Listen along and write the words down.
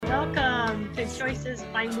welcome to Choices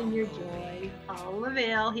Finding Your Joy. Paula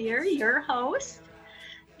LaValle here, your host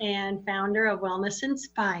and founder of Wellness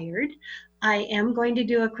Inspired. I am going to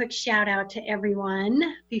do a quick shout out to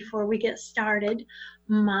everyone before we get started.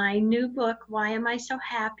 My new book, Why Am I So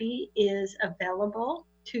Happy, is available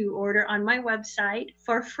to order on my website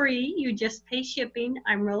for free. You just pay shipping.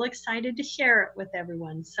 I'm real excited to share it with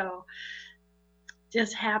everyone. So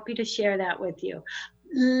just happy to share that with you.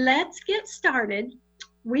 Let's get started.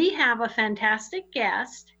 We have a fantastic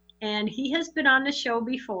guest, and he has been on the show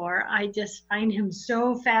before. I just find him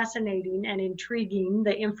so fascinating and intriguing,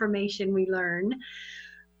 the information we learn.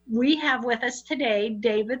 We have with us today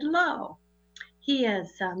David Lowe. He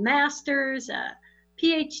has a master's, a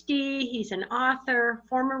PhD. He's an author,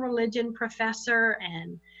 former religion professor,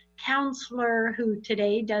 and counselor who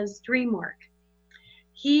today does dream work.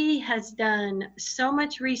 He has done so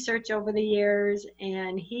much research over the years,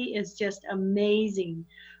 and he is just amazing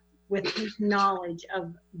with his knowledge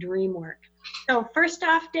of dream work. So first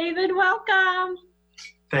off, David, welcome.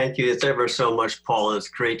 Thank you. It's ever so much, Paul. It's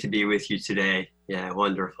great to be with you today. Yeah,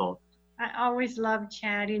 wonderful. I always love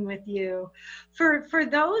chatting with you. For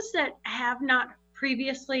those that have not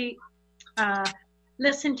previously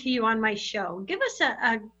listened to you on my show, give us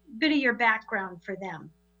a bit of your background for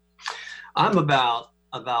them. I'm about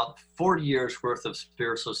 40 years worth of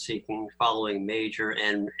spiritual seeking, following major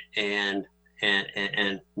and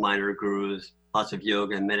minor gurus, lots of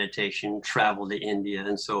yoga and meditation, travel to India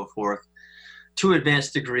and so forth. 2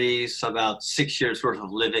 advanced degrees, about 6 years worth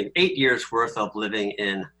of living, 8 years worth of living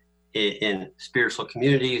in spiritual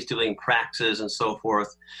communities, doing praxis and so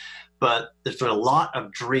forth. But there's been a lot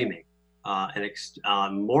of dreaming, and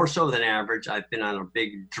more so than average. I've been on a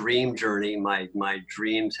big dream journey. My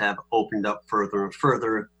dreams have opened up further and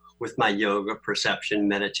further with my yoga, perception,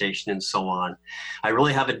 meditation, and so on. I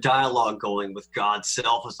really have a dialogue going with God's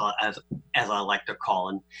self, as I like to call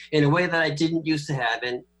him, in a way that I didn't used to have,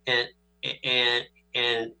 and in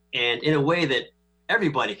a way that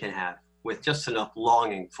everybody can have, with just enough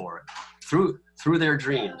longing for it, through their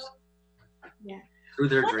dreams. Yeah. Through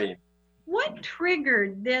their dream. What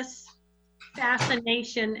triggered this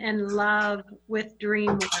fascination and love with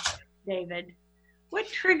dream work, David? What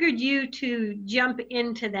triggered you to jump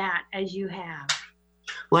into that as you have?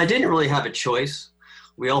 Well, I didn't really have a choice.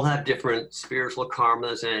 We all have different spiritual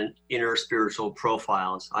karmas and inner spiritual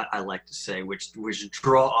profiles, I like to say, which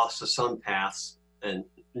draw us to some paths and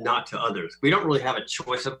not to others. We don't really have a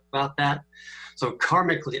choice about that. So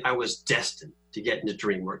karmically, I was destined to get into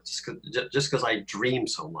dream work just because I dream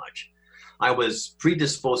so much. I was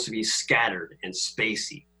predisposed to be scattered and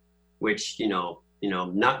spacey, which,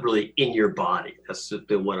 not really in your body. That's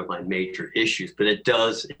been one of my major issues, but it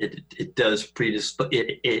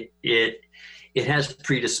has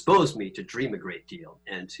predisposed me to dream a great deal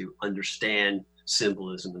and to understand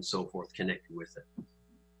symbolism and so forth connected with it.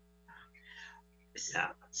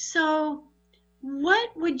 Yeah. So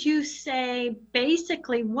what would you say,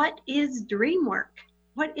 basically, what is dream work?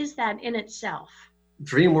 What is that in itself?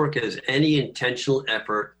 Dream work is any intentional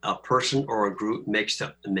effort a person or a group makes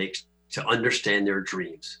to understand their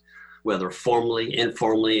dreams, whether formally,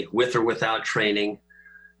 informally, with or without training.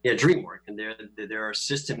 Yeah, dream work, and there are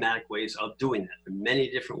systematic ways of doing that. There are many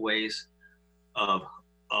different ways of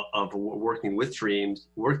working with dreams.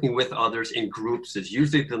 Working with others in groups is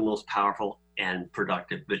usually the most powerful and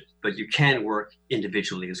productive, but you can work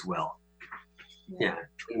individually as well. Yeah,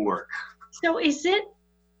 dream work. So is it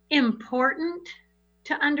important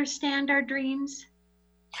to understand our dreams?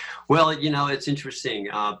 Well, it's interesting.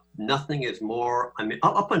 Nothing is more,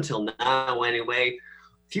 up until now anyway,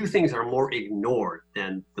 few things are more ignored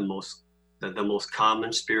than the most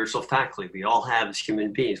common spiritual faculty we all have as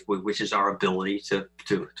human beings, which is our ability to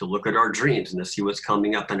look at our dreams and to see what's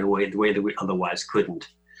coming up in the way that we otherwise couldn't.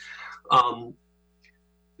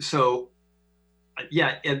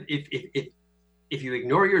 If you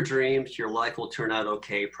ignore your dreams, your life will turn out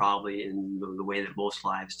okay, probably in the way that most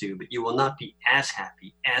lives do, but you will not be as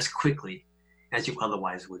happy as quickly as you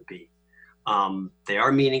otherwise would be. They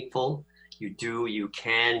are meaningful. You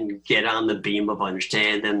can get on the beam of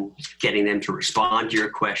understanding them, getting them to respond to your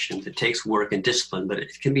questions. It takes work and discipline, but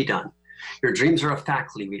it can be done. Your dreams are a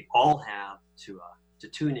faculty we all have to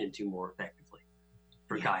tune into more effectively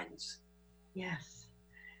for guidance. Yes.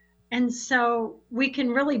 And so we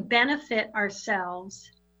can really benefit ourselves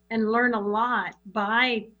and learn a lot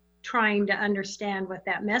by trying to understand what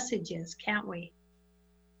that message is, can't we?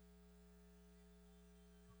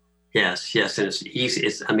 Yes, and it's easy.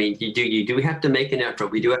 You do have to make an effort.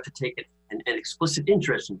 We do have to take an explicit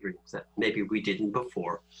interest in dreams that maybe we didn't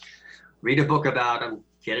before. Read a book about them,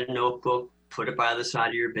 get a notebook, put it by the side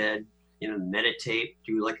of your bed, meditate,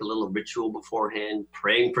 do like a little ritual beforehand,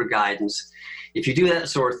 praying for guidance. If you do that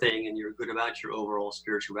sort of thing and you're good about your overall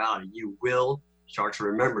spirituality, you will start to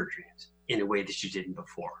remember dreams in a way that you didn't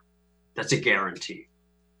before. That's a guarantee.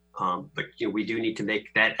 But we do need to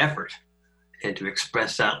make that effort and to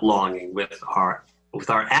express that longing with our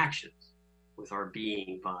actions, with our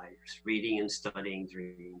being, by reading and studying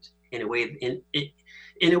dreams in a way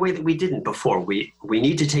that we didn't before. We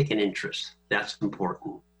need to take an interest. That's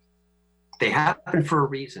important. They happen for a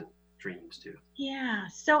reason. Dreams do. Yeah.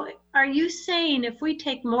 So are you saying if we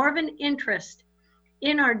take more of an interest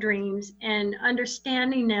in our dreams and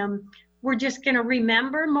understanding them, we're just going to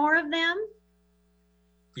remember more of them?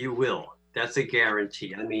 You will. That's a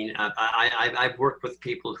guarantee. I mean, I've worked with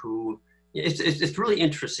people who, it's really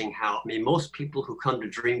interesting how, most people who come to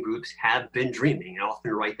dream groups have been dreaming and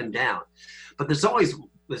often write them down. But there's always,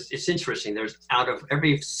 it's interesting, there's out of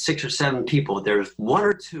every 6 or 7 people, there's 1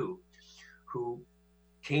 or 2 who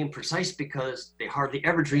came precise because they hardly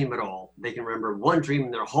ever dream at all. They can remember one dream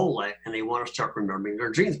in their whole life and they want to start remembering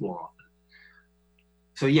their dreams more often.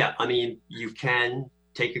 So yeah, you can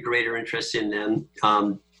take a greater interest in them.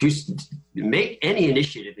 Make any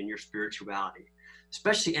initiative in your spirituality,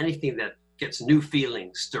 especially anything that gets new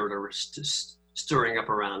feelings stirring up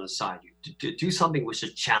around inside you. To do something which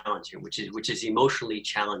is challenging, which is emotionally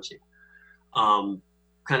challenging, kind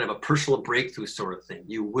of a personal breakthrough sort of thing.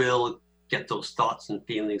 You will get those thoughts and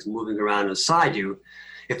feelings moving around inside you.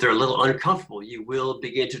 If they're a little uncomfortable, you will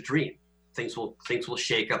begin to dream. Things will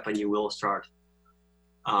shake up, and you will start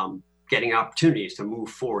getting opportunities to move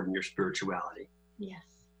forward in your spirituality. Yes.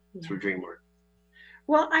 Through dream work.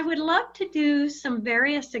 Well, I would love to do some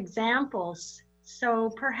various examples. So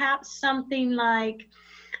perhaps something like,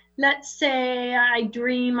 let's say I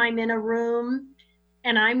dream I'm in a room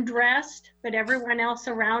and I'm dressed, but everyone else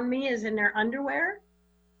around me is in their underwear.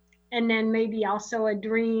 And then maybe also a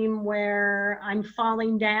dream where I'm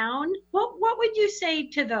falling down. What would you say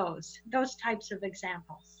to those types of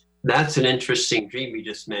examples? That's an interesting dream you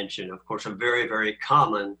just mentioned. Of course, a very, very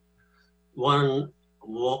common one.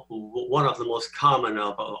 One of the most common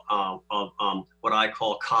of what I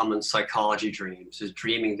call common psychology dreams is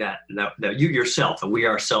dreaming that you yourself and we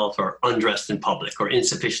ourselves are undressed in public or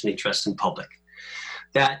insufficiently dressed in public.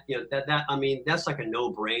 That's like a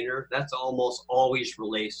no-brainer. That's almost always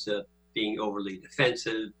relates to being overly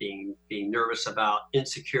defensive, being nervous about,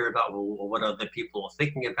 insecure about what other people are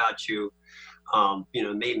thinking about you.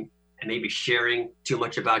 Maybe sharing too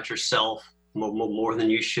much about yourself more than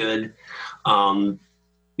you should.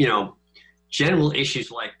 General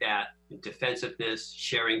issues like that, defensiveness,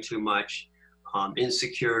 sharing too much,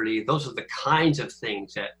 insecurity, those are the kinds of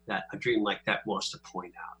things that a dream like that wants to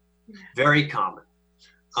point out. Very common.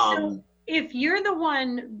 So if you're the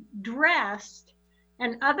one dressed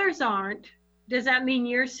and others aren't, does that mean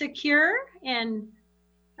you're secure? And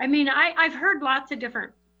I've heard lots of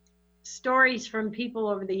different stories from people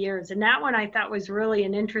over the years, and that one I thought was really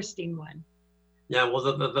an interesting one. Yeah, well,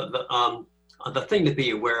 the thing to be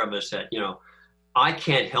aware of is that, I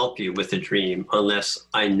can't help you with a dream unless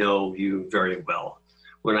I know you very well.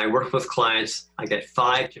 When I work with clients, I get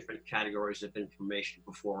 5 different categories of information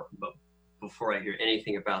before I hear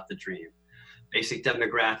anything about the dream. Basic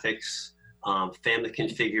demographics, family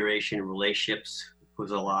configuration, relationships,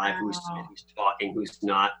 who's alive, who's talking, who's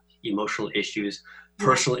not, emotional issues,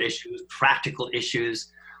 personal issues, practical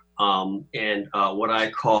issues, and what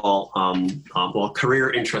I call,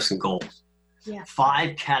 career interests and goals. Yeah.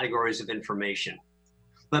 5 categories of information.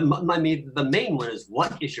 But the main one is,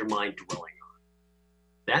 what is your mind dwelling on?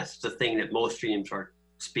 That's the thing that most dreams are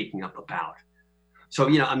speaking up about. So,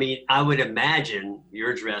 I would imagine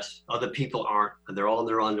you're dressed, other people aren't, they're all in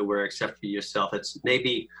their underwear except for yourself. It's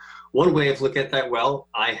maybe one way of looking at that. Well,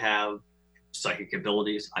 I have psychic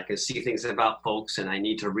abilities. I can see things about folks, and I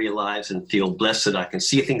need to realize and feel blessed that I can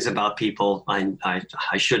see things about people. I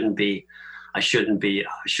shouldn't think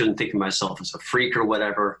of myself as a freak or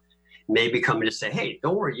whatever. Maybe coming to say, hey,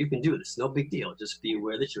 don't worry, you can do this. No big deal. Just be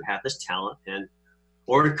aware that you have this talent.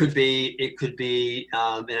 Or it could be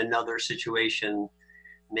in another situation,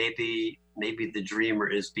 maybe the dreamer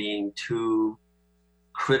is being too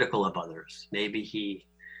critical of others. Maybe he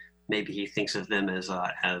thinks of them as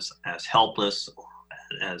helpless, or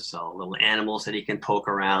as little animals that he can poke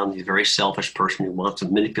around. He's a very selfish person who wants to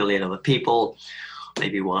manipulate other people.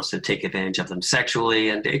 Maybe wants to take advantage of them sexually,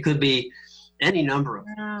 and it could be any number of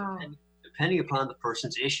things, depending upon the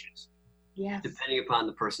person's issues. Yes. Depending upon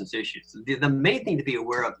the person's issues. The main thing to be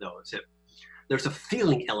aware of, though, is that there's a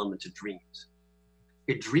feeling element to dreams.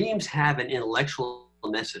 Dreams have an intellectual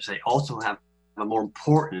message. They also have a more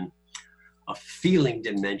important a feeling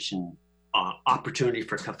dimension opportunity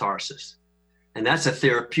for catharsis. And that's a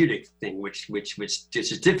therapeutic thing, which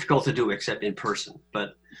is difficult to do except in person.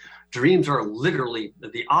 But dreams are literally,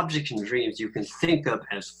 the objects in dreams you can think of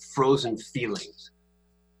as frozen feelings.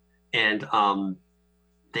 And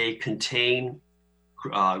they contain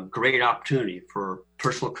great opportunity for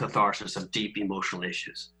personal catharsis of deep emotional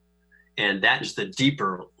issues. And that is the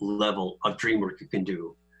deeper level of dream work you can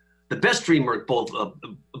do. The best dream work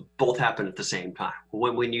both happen at the same time.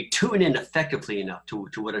 When you tune in effectively enough to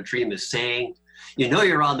what a dream is saying, you know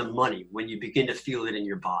you're on the money when you begin to feel it in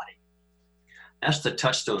your body. That's the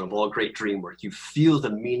touchstone of all great dream work. You feel the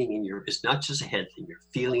meaning in it's not just a head thing, you're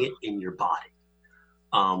feeling it in your body.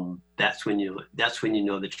 That's when you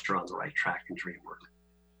know that you're on the right track in dream work.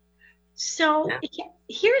 So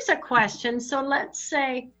here's a question. So let's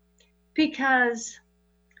say, because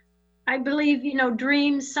I believe,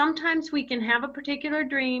 dreams, sometimes we can have a particular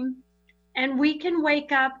dream and we can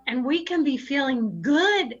wake up and we can be feeling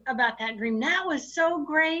good about that dream. That was so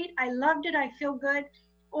great. I loved it. I feel good.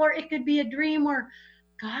 Or it could be a dream where,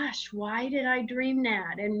 gosh, why did I dream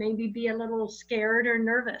that? And maybe be a little scared or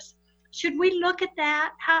nervous. Should we look at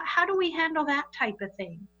that? How do we handle that type of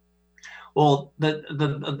thing? Well,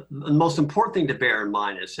 the most important thing to bear in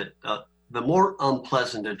mind is that the more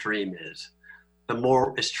unpleasant a dream is, the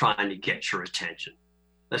more it's trying to get your attention.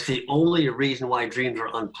 That's the only reason why dreams are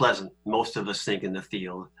unpleasant, most of us think in the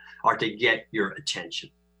field, are to get your attention.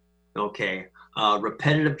 Okay,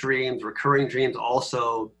 repetitive dreams, recurring dreams,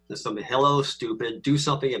 also something, hello, stupid, do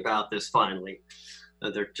something about this finally.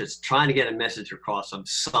 They're just trying to get a message across of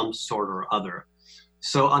some sort or other.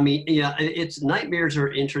 So, I mean, nightmares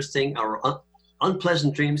are interesting, or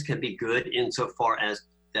unpleasant dreams can be good insofar as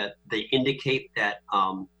that they indicate that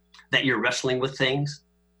that you're wrestling with things.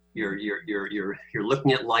 You're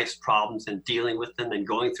looking at life's problems and dealing with them and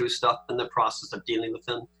going through stuff in the process of dealing with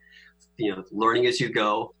them, learning as you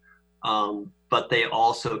go. But they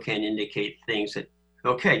also can indicate things that,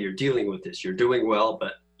 okay, you're dealing with this, you're doing well,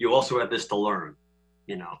 but you also have this to learn.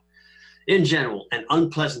 In general, an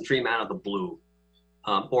unpleasant dream out of the blue,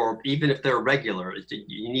 or even if they're regular,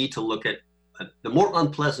 you need to look at the more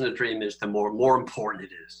unpleasant a dream is, the more important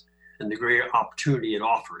it is, and the greater opportunity it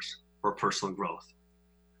offers for personal growth.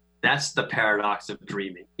 That's the paradox of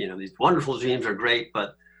dreaming. These wonderful dreams are great,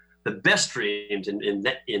 but the best dreams in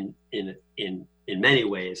many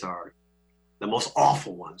ways are the most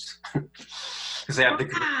awful ones, because they have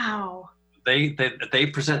they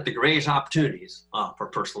present the greatest opportunities for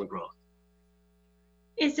personal growth.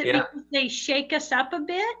 Is it because they shake us up a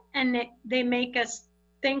bit and they make us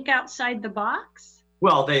think outside the box?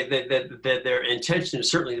 Well, their intention is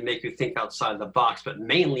certainly to make you think outside the box, but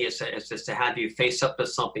mainly it's just to have you face up to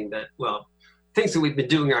something that, things that we've been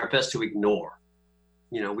doing our best to ignore.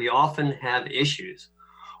 We often have issues.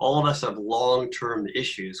 All of us have long-term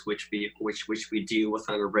issues which we deal with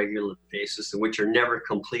on a regular basis and which are never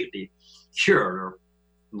completely cured or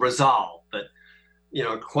resolved. But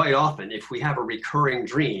quite often, if we have a recurring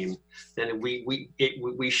dream, then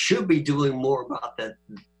we should be doing more about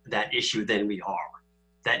that issue than we are.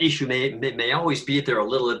 That issue may always be there a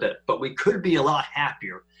little bit, but we could be a lot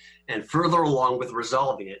happier and further along with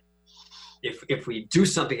resolving it if we do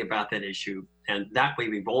something about that issue, and that way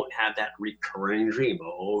we won't have that recurring dream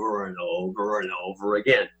over and over and over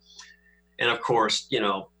again. And of course,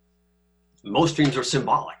 most dreams are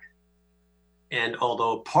symbolic. And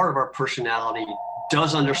although part of our personality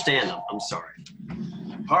does understand them,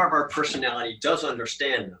 part of our personality does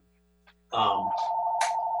understand them.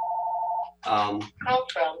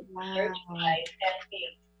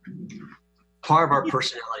 Part of our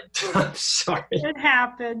personality, I'm sorry. It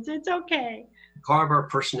happens, it's okay. Part of our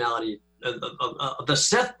personality, the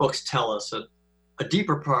Seth books tell us that a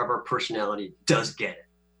deeper part of our personality does get it,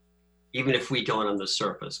 even if we don't on the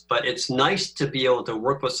surface. But it's nice to be able to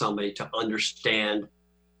work with somebody to understand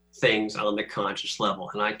things on the conscious level.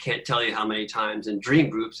 And I can't tell you how many times in dream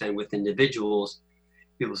groups and with individuals,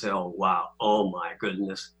 people say, oh, wow, oh my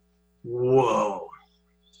goodness, whoa,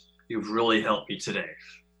 you've really helped me today.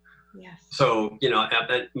 Yes. So,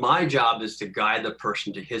 my job is to guide the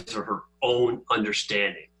person to his or her own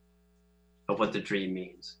understanding of what the dream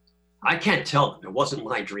means. I can't tell them, it wasn't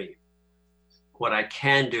my dream. What I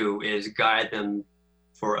can do is guide them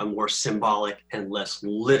for a more symbolic and less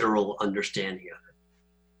literal understanding of it.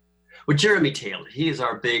 With Jeremy Taylor, he is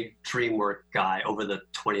our big dream work guy over the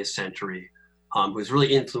 20th century, who's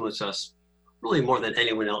really influenced us really more than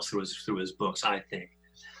anyone else through his books, I think.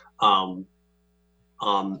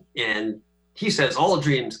 And he says all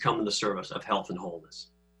dreams come in the service of health and wholeness,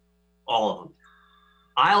 all of them.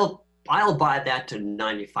 I'll buy that to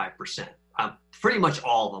 95%. pretty much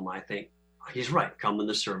all of them, I think, he's right, come in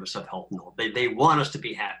the service of helping all. They want us to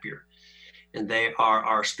be happier. And they are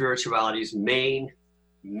our spirituality's main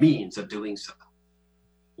means of doing so.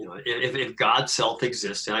 You know, if God's self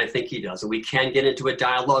exists, and I think he does, and we can get into a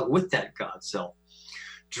dialogue with that God self,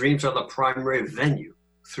 dreams are the primary venue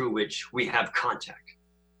through which we have contact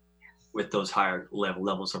with those higher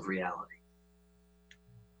levels of reality.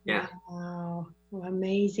 Yeah. Wow,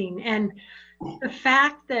 amazing. And the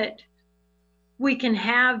fact that we can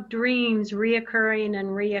have dreams reoccurring and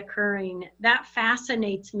reoccurring, that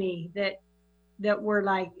fascinates me, that we're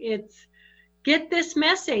like, it's, get this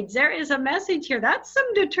message. There is a message here. That's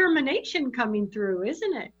some determination coming through,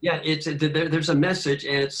 isn't it? Yeah, there's a message,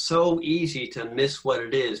 and it's so easy to miss what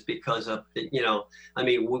it is because of, you know, I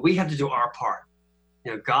mean, we have to do our part.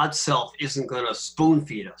 You know, God's self isn't going to spoon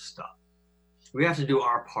feed us stuff. We have to do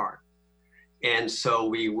our part. And so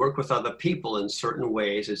we work with other people in certain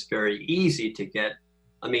ways. It's very easy to get,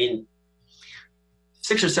 I mean,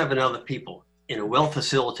 6 or 7 other people in a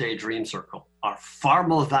well-facilitated dream circle are far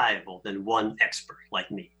more valuable than one expert like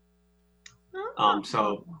me.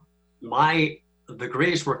 So the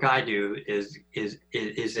greatest work I do is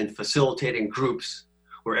in facilitating groups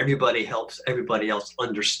where everybody helps everybody else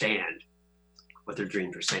understand what their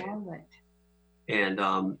dreams are saying. And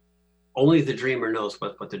only the dreamer knows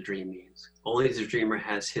what the dream means. Only the dreamer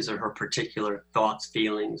has his or her particular thoughts,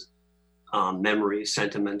 feelings, memories,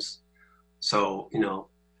 sentiments. So, you know,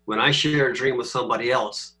 when I share a dream with somebody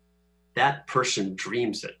else, that person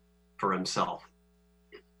dreams it for himself.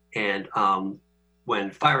 And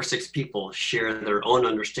when 5 or 6 people share their own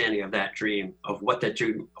understanding of that dream, of what that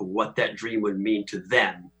dream would mean to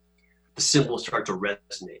them, the symbols start to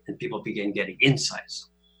resonate and people begin getting insights.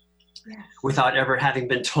 Yes. Without ever having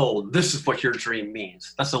been told, this is what your dream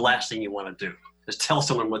means. That's the last thing you want to do, is tell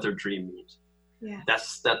someone what their dream means. Yeah.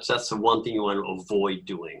 That's the one thing you want to avoid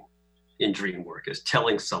doing in dream work, is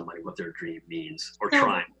telling somebody what their dream means, or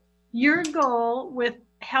trying. Your goal with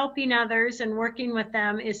helping others and working with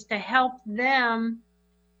them is to help them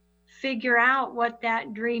figure out what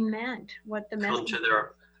that dream meant, what the message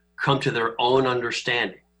come to their own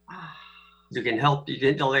understanding. You can help,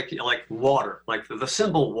 like water, like the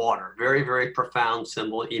symbol water, very, very profound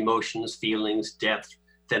symbol, emotions, feelings, depth,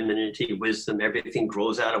 femininity, wisdom, everything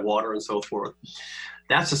grows out of water and so forth.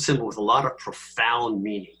 That's a symbol with a lot of profound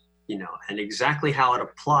meaning, you know, and exactly how it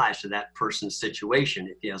applies to that person's situation,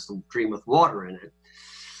 if he has a dream with water in it,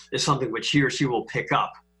 is something which he or she will pick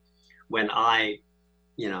up when I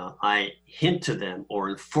hint to them or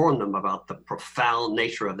inform them about the profound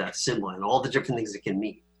nature of that symbol and all the different things it can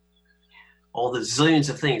mean. All the zillions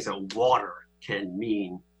of things that water can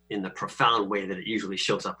mean in the profound way that it usually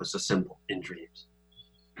shows up as a symbol in dreams.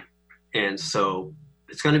 And so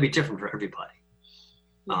it's going to be different for everybody.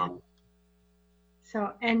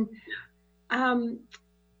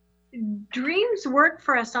 Dreams work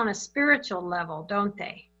for us on a spiritual level, don't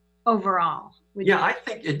they, overall? I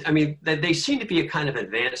think they seem to be a kind of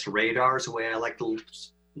advanced radar, is the way I like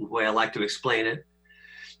to explain it.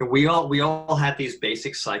 And we all have these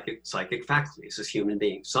basic psychic faculties as human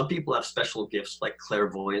beings. Some people have special gifts like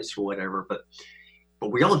clairvoyance or whatever, but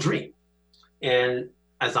we all dream. And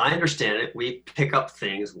as I understand it, we pick up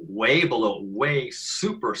things way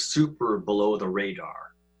super below the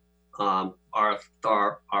radar.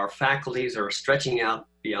 Our faculties are stretching out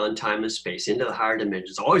beyond time and space into the higher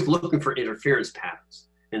dimensions, always looking for interference patterns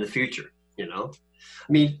in the future, you know?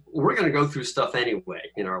 I mean, we're going to go through stuff anyway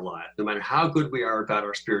in our life, no matter how good we are about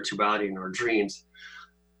our spirituality and our dreams.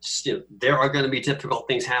 Still, there are going to be difficult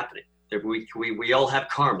things happening. We all have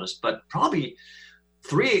karmas, but probably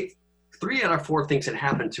three out of 4 things that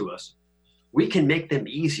happen to us, we can make them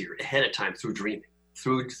easier ahead of time through dreaming,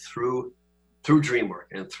 through dream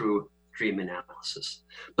work and through dream analysis.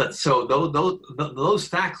 But so those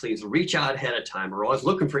faculties reach out ahead of time, are always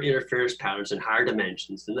looking for interference patterns in higher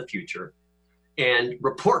dimensions in the future, and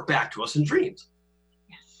report back to us in dreams.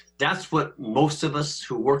 Yes. That's what most of us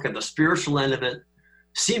who work at the spiritual end of it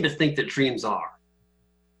seem to think that dreams are.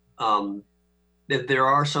 That there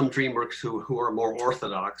are some dream workers who are more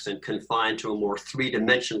orthodox and confined to a more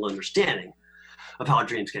 3-dimensional understanding of how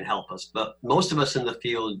dreams can help us. But most of us in the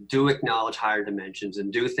field do acknowledge higher dimensions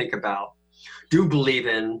and do believe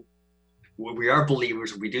in, we are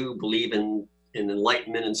believers, we do believe in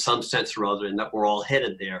enlightenment in some sense or other, and that we're all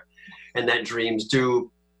headed there. And that dreams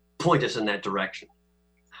do point us in that direction.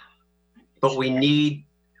 But we need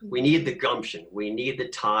the gumption, we need the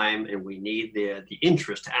time, and we need the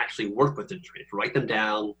interest to actually work with the dreams, write them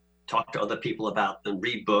down, talk to other people about them,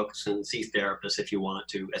 read books and see therapists if you want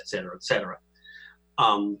to, et cetera, et cetera.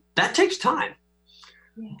 That takes time.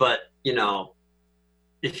 Yeah. But, you know,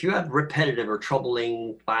 if you have repetitive or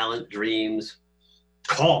troubling, violent dreams,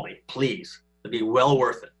 call me, please. It'd be well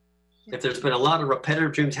worth it. Yeah. If there's been a lot of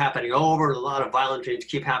repetitive dreams happening over, and a lot of violent dreams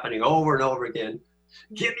keep happening over and over again,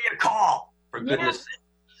 give me a call, for goodness sake.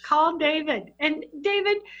 Call David. And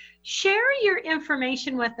David, share your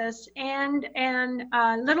information with us and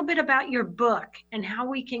a little bit about your book and how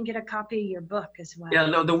we can get a copy of your book as well. Yeah,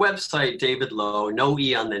 no, the website, David Lowe, no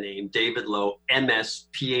E on the name, David Lowe,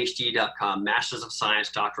 MSPhD.com, Masters of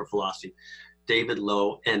Science, Doctor of Philosophy, David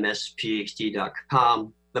Lowe,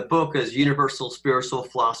 MSPhD.com. The book is Universal Spiritual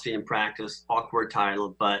Philosophy and Practice, awkward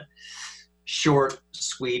title, but short,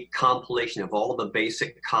 sweet compilation of all the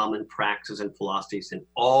basic common practices and philosophies, and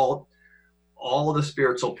all the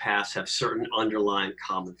spiritual paths have certain underlying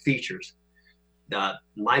common features.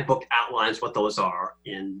 My book outlines what those are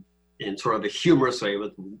in sort of a humorous way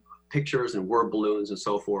with pictures and word balloons and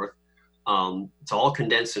so forth. It's all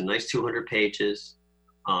condensed in nice 200 pages,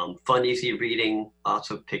 fun, easy reading,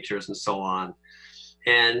 lots of pictures and so on.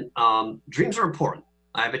 And dreams are important.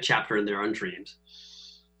 I have a chapter in there on dreams.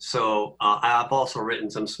 So I've also written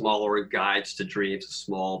some smaller guides to dreams, a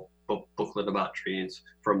small booklet about dreams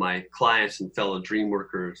for my clients and fellow dream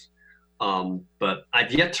workers. But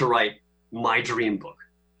I've yet to write my dream book.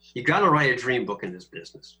 You got to write a dream book in this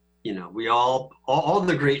business. You know, we all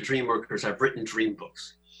the great dream workers have written dream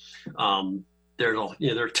books. There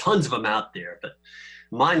are tons of them out there, but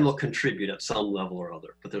mine will contribute at some level or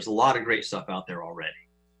other. But there's a lot of great stuff out there already.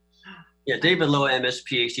 Yeah, David Lowe,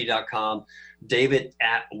 MSPhD.com, David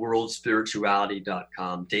at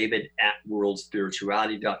worldspirituality.com, David at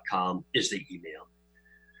worldspirituality.com is the email.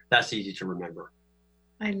 That's easy to remember.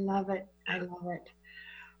 I love it. I love it.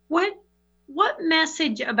 What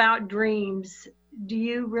message about dreams do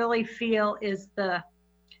you really feel is the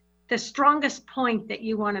strongest point that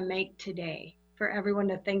you want to make today for everyone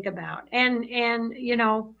to think about, and you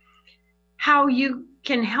know, how you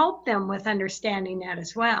can help them with understanding that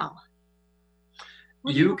as well?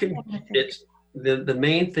 The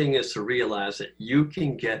main thing is to realize that you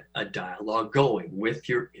can get a dialogue going with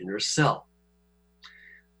your inner self.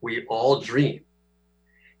 We all dream,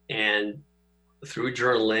 and through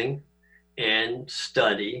journaling and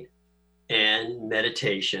study and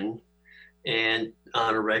meditation and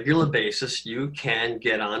on a regular basis, you can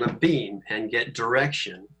get on a beam and get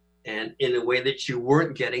direction, and in a way that you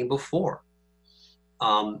weren't getting before.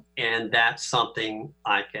 And that's something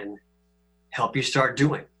I can help you start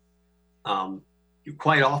doing.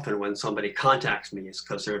 Quite often when somebody contacts me, it's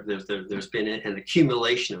because there's been an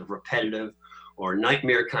accumulation of repetitive or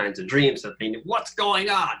nightmare kinds of dreams that they know what's going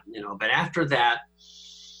on, you know. But after that,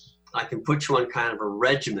 I can put you on kind of a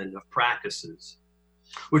regimen of practices,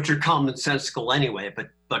 which are commonsensical anyway. But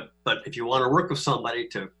if you want to work with somebody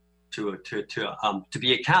to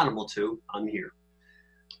be accountable to, I'm here.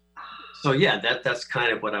 So yeah, that's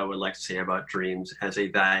kind of what I would like to say about dreams as a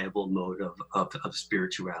valuable mode of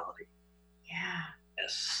spirituality. Yeah.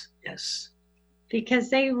 Yes. Because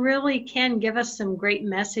they really can give us some great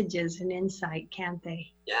messages and insight, can't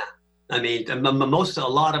they? Yeah. I mean, a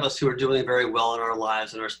lot of us who are doing very well in our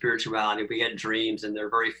lives and our spirituality, we get dreams and they're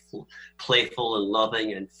very playful and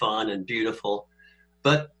loving and fun and beautiful.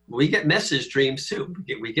 But we get message dreams too.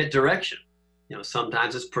 We get direction. You know,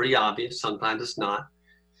 sometimes it's pretty obvious, sometimes it's not.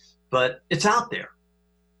 But it's out there.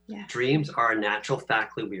 Yeah. Dreams are a natural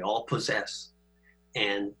faculty we all possess.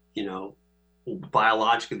 And, you know,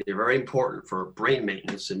 biologically, they're very important for brain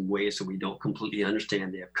maintenance in ways that we don't completely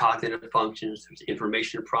understand. They have cognitive functions, there's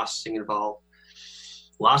information processing involved.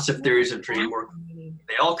 Lots of theories of dream work.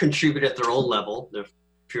 They all contribute at their own level. They're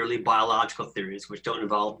purely biological theories, which don't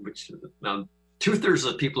involve, 2/3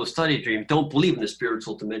 of the people who study dreams don't believe in the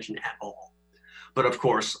spiritual dimension at all. But of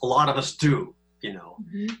course, a lot of us do. You know,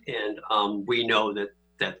 and we know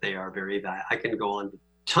that they are very valuable. I can go on to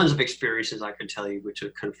tons of experiences I could tell you, which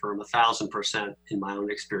would confirm 1,000% in my own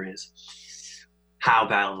experience how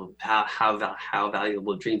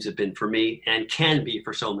valuable dreams have been for me and can be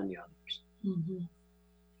for so many others. Mm-hmm.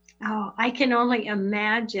 Oh, I can only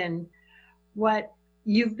imagine what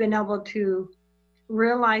you've been able to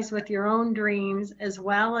realize with your own dreams, as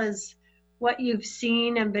well as what you've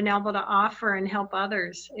seen and been able to offer and help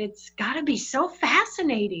others. It's got to be so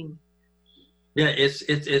fascinating. Yeah, it's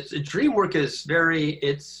dream work is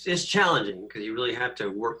it's challenging because you really have to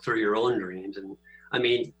work through your own dreams. And I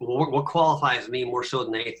mean, what qualifies me more so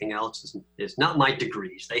than anything else is not my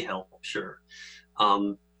degrees. They help, sure.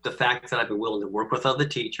 The fact that I've been willing to work with other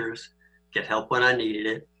teachers, get help when I needed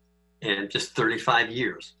it, and just 35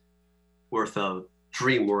 years worth of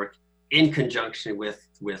dream work in conjunction with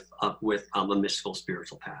a mystical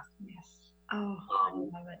spiritual path. Yes. Oh, I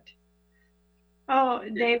love it. Oh,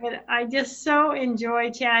 David, I just so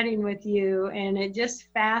enjoy chatting with you, and it just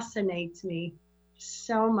fascinates me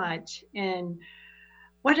so much. And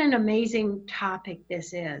what an amazing topic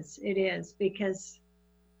this is. It is, because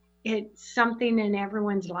it's something in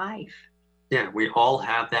everyone's life. Yeah, we all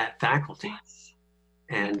have that faculty, Yes.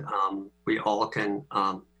 and we all can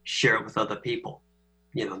share it with other people.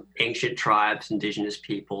 You know, ancient tribes, indigenous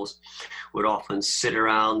peoples would often sit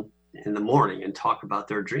around in the morning and talk about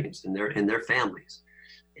their dreams and their families,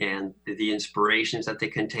 and the inspirations that they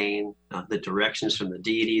contain, the directions from the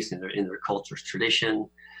deities in their culture's tradition.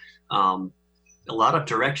 A lot of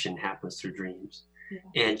direction happens through dreams,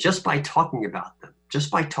 and just by talking about them,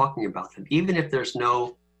 even if there's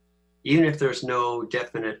no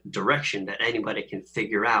definite direction that anybody can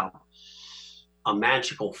figure out, a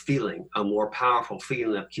magical feeling, a more powerful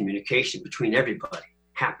feeling of communication between everybody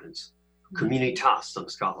happens. Communitas, some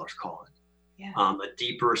scholars call it. Yeah. A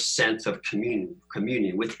deeper sense of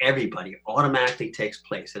communion with everybody automatically takes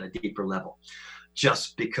place at a deeper level,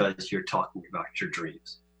 just because you're talking about your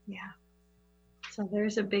dreams. Yeah. So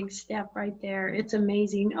there's a big step right there. It's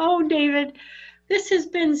amazing. Oh, David, this has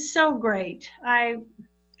been so great. I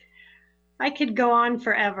could go on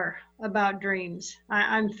forever about dreams.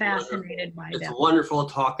 I'm fascinated by them. It's wonderful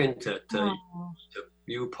talking to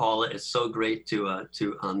you, Paula. It's so great to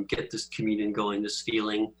get this communion going, this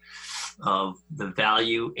feeling of the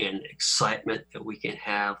value and excitement that we can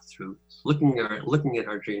have through looking at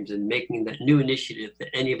our dreams and making that new initiative that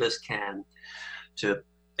any of us can.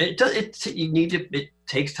 It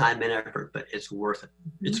takes time and effort, but it's worth it.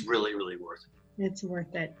 It's really, really worth it. It's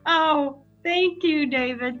worth it. Oh, thank you,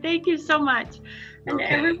 David. Thank you so much. And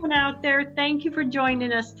everyone out there, thank you for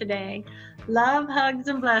joining us today. Love, hugs,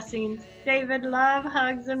 and blessings. David, love,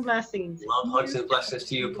 hugs, and blessings. Love, hugs, and blessings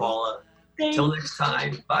to you, Paula. Until next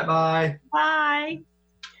time. Bye-bye. Bye.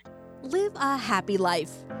 Live a happy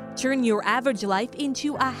life. Turn your average life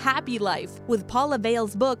into a happy life with Paula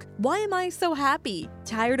Vail's book, Why Am I So Happy?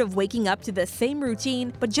 Tired of waking up to the same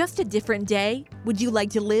routine, but just a different day? Would you like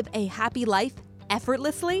to live a happy life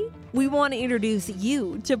effortlessly? We want to introduce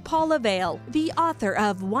you to Paula Vail, the author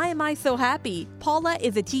of Why Am I So Happy? Paula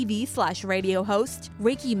is a TV/radio host,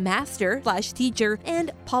 Reiki master/teacher,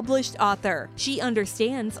 and published author. She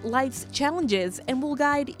understands life's challenges and will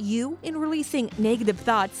guide you in releasing negative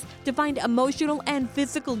thoughts to find emotional and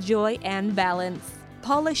physical joy and balance.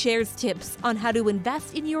 Paula shares tips on how to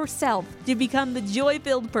invest in yourself to become the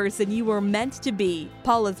joy-filled person you were meant to be.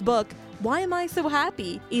 Paula's book, Why Am I So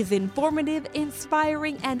Happy? Is informative,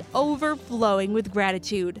 inspiring, and overflowing with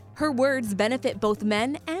gratitude. Her words benefit both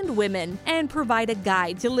men and women and provide a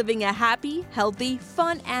guide to living a happy, healthy,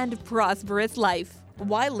 fun, and prosperous life.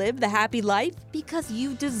 Why live the happy life? Because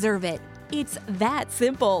you deserve it. It's that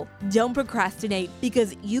simple. Don't procrastinate,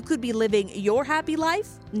 because you could be living your happy life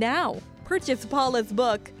now. Purchase Paula's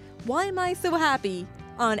book, Why Am I So Happy?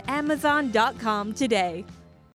 On Amazon.com today.